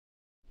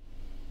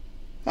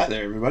Hi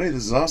there, everybody.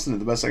 This is Austin at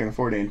the Best I Can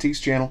Afford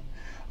Antiques channel.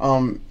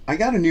 I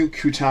got a new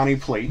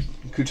Kutani plate.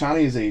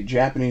 Kutani is a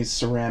Japanese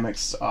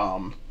ceramics.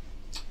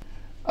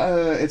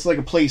 It's like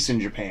a place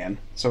in Japan,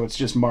 so it's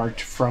just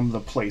marked from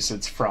the place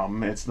it's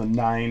from. It's the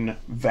Nine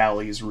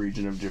Valleys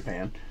region of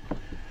Japan.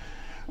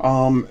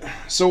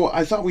 So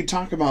I thought we'd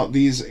talk about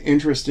these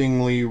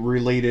interestingly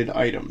related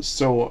items.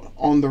 So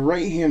on the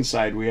right-hand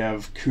side, we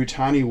have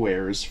Kutani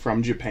wares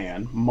from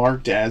Japan,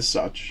 marked as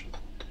such.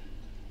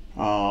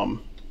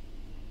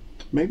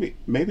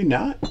 Maybe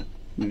not.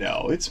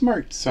 No, it's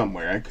marked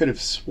somewhere. I could have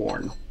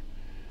sworn.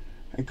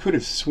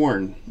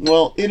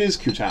 Well, it is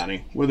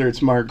Kutani, whether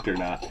it's marked or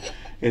not.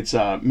 It's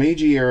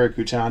Meiji era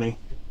Kutani.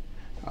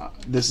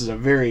 This is a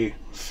very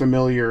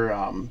familiar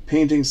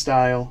painting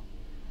style.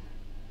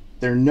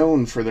 They're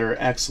known for their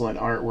excellent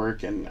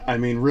artwork and, I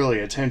mean, really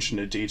attention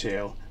to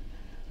detail,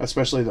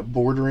 especially the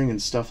bordering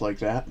and stuff like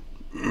that.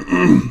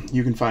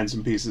 You can find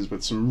some pieces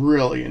with some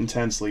really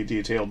intensely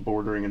detailed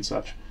bordering and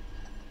such.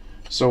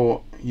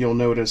 So you'll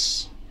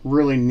notice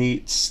really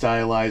neat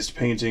stylized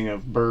painting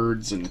of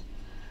birds and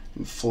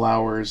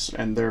flowers,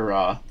 and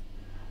their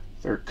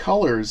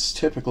colors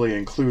typically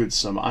include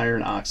some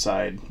iron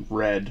oxide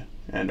red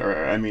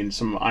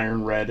some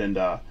iron red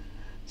and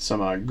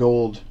some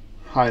gold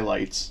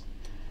highlights,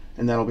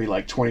 and that'll be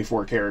like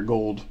 24 karat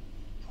gold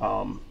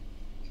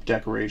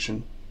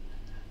decoration.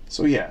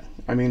 So yeah,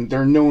 I mean,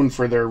 they're known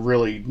for their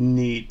really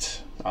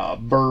neat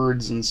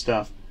birds and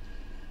stuff.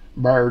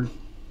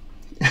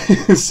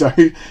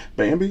 Sorry,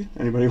 Bambi?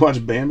 Anybody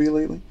watch Bambi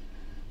lately?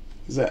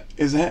 Is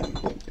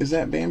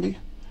that Bambi?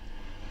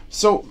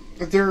 So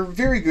they're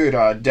very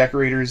good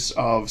decorators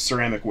of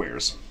ceramic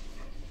wares.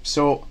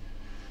 So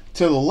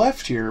to the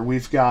left here,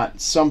 we've got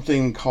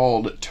something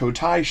called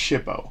Totai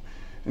Shippo,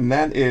 and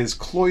that is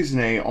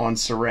cloisonne on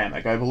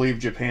ceramic. I believe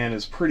Japan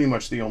is pretty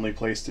much the only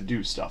place to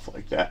do stuff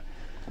like that.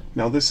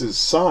 Now this is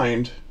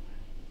signed,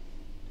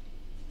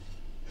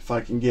 if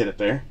I can get it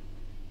there.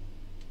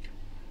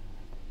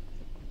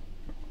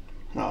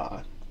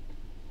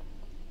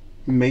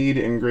 Made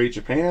in Great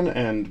Japan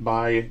and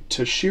by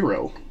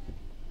Tashiro.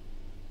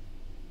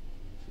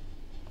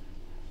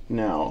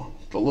 Now,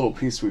 the little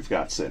piece we've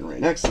got sitting right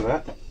next to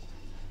that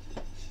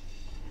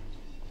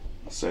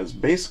says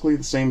basically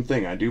the same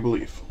thing, I do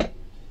believe. I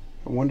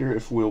wonder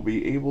if we'll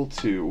be able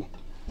to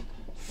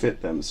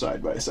fit them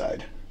side by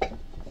side.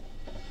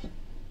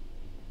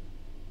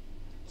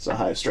 It's a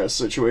high stress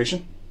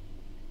situation.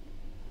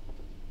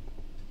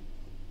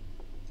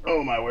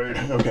 Oh my word.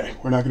 Okay,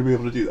 we're not going to be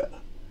able to do that.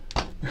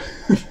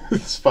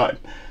 It's fine.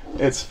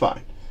 It's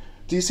fine.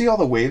 Do you see all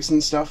the waves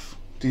and stuff?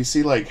 Do you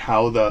see like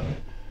how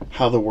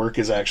the work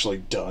is actually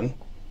done?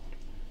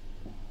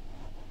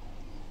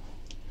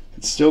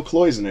 It's still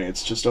cloisonne.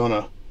 It's just on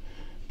a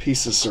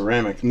piece of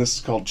ceramic, and this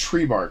is called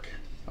tree bark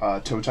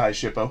Totai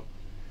Shippo.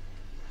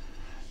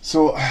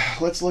 So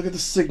let's look at the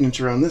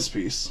signature on this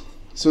piece.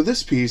 So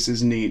this piece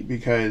is neat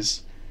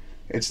because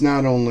it's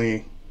not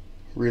only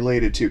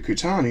related to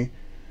Kutani,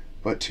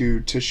 but to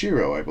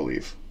Tashiro, I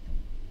believe.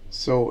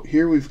 So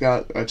here we've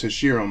got a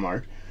Tashiro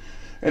mark.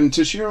 And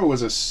Tashiro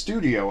was a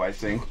studio, I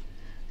think,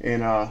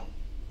 in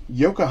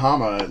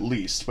Yokohama at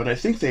least, but I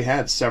think they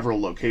had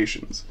several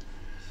locations.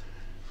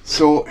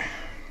 So,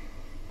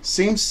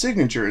 same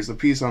signature as the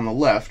piece on the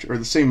left, or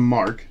the same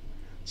mark,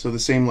 so the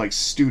same like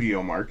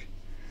studio mark,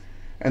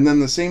 and then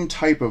the same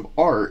type of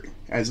art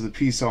as the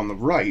piece on the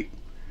right.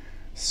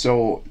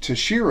 So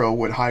Tashiro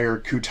would hire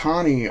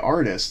Kutani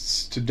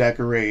artists to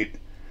decorate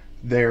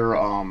their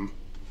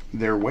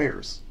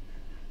wares.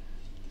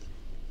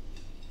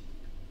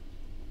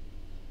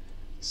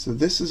 So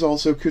this is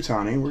also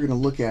Kutani. We're going to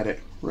look at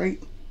it right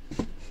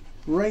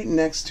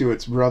next to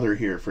its brother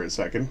here for a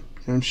second.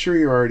 And I'm sure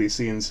you're already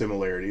seeing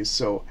similarities,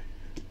 so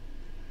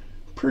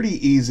pretty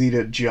easy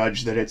to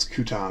judge that it's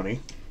Kutani.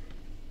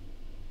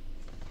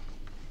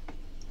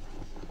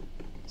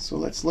 So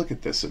let's look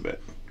at this a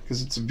bit,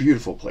 because it's a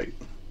beautiful plate.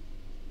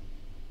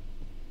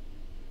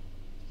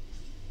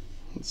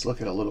 Let's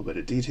look at a little bit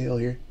of detail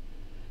here.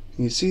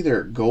 You see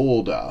their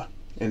gold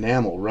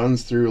enamel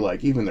runs through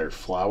like even their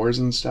flowers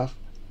and stuff.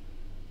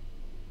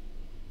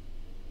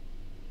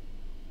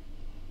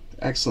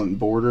 Excellent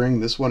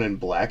bordering. This one in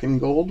black and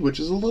gold, which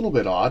is a little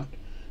bit odd,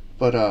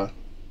 but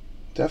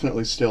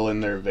definitely still in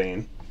their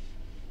vein.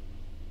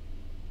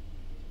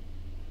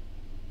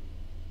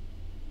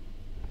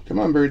 Come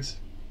on, birds.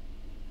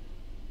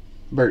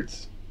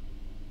 Birds.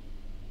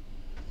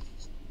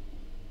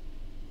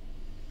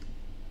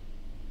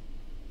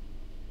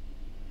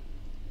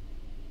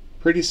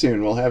 Pretty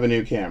soon we'll have a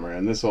new camera,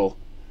 and this'll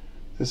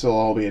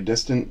all be a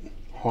distant,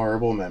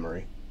 horrible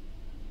memory.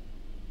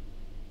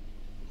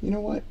 You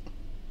know what?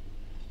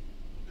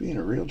 Being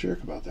a real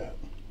jerk about that.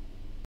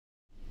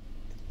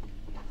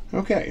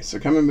 Okay, so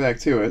coming back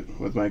to it,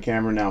 with my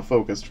camera now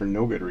focused for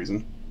no good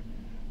reason.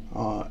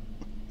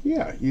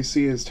 Yeah, you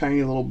see his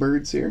tiny little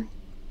birds here?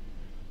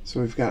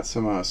 So we've got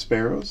some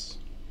sparrows.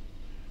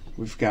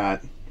 We've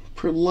got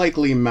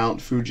likely Mount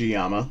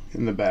Fujiyama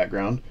in the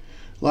background.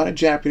 A lot of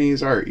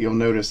Japanese art, you'll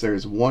notice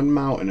there's one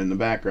mountain in the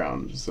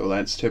background, so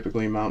that's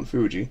typically Mount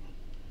Fuji.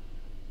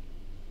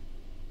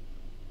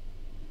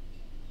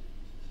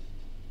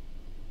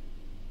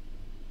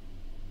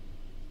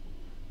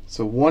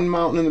 So one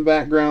mountain in the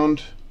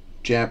background,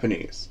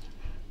 Japanese.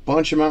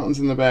 Bunch of mountains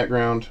in the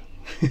background,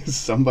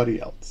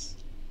 somebody else.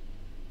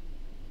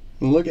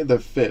 Look at the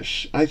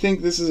fish. I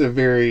think this is a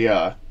very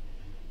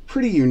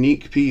pretty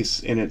unique piece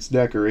in its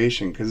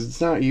decoration, because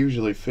it's not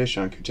usually fish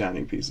on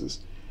Kutani pieces.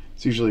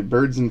 It's usually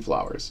birds and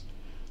flowers.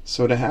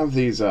 So to have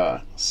these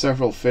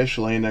several fish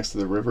laying next to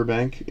the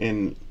riverbank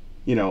in,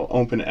 you know,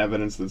 open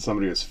evidence that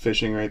somebody was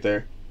fishing right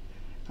there,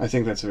 I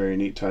think that's a very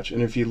neat touch.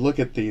 And if you look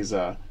at these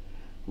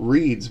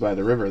reeds by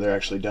the river, they're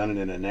actually done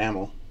in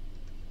enamel.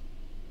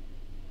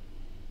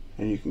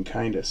 And you can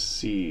kind of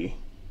see,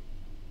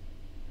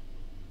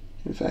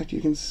 in fact,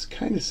 you can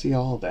kind of see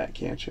all of that,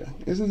 can't you?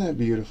 Isn't that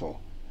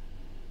beautiful?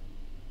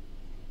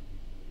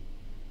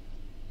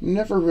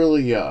 Never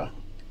really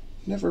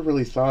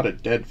thought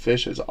of dead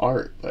fish as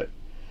art, but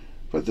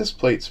this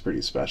plate's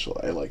pretty special.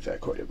 I like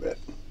that quite a bit.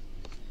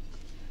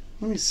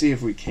 Let me see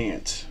if we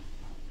can't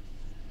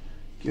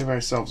give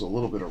ourselves a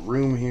little bit of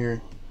room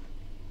here.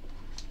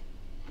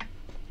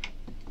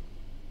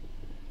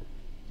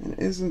 And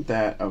isn't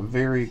that a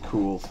very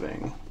cool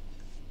thing?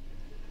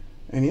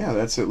 And yeah,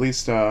 that's at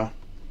least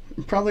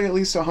probably at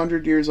least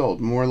 100 years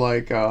old, more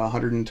like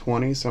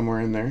 120,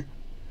 somewhere in there.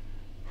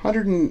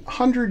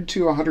 100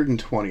 to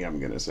 120, I'm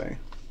gonna say.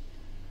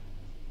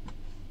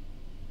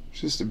 It's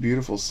just a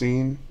beautiful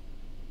scene.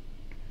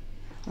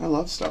 I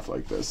love stuff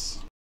like this.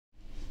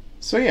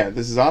 So yeah,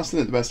 this is Austin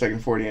at the Best I Can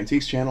Afford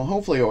Antiques channel.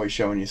 Hopefully always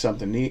showing you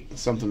something neat,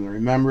 something to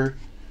remember,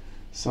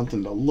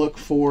 something to look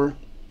for.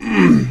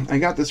 I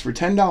got this for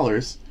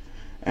 $10,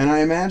 and I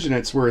imagine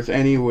it's worth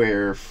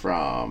anywhere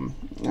from,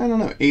 I don't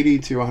know,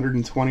 $80 to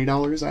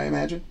 $120, I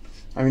imagine.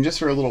 I mean, just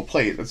for a little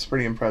plate, that's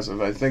pretty impressive.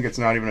 I think it's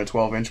not even a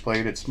 12-inch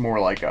plate. It's more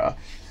like a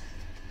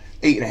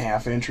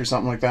 8.5-inch or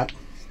something like that.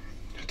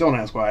 Don't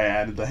ask why I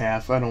added the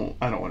half. I don't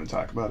want to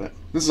talk about it.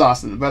 This is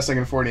Austin, the Best I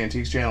Can Afford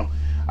Antiques channel.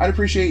 I'd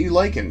appreciate you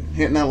liking,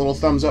 hitting that little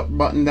thumbs up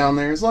button down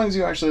there. As long as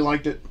you actually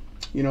liked it,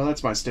 you know,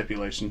 that's my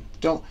stipulation.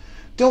 Don't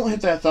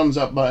hit that thumbs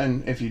up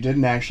button if you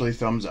didn't actually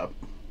thumbs up.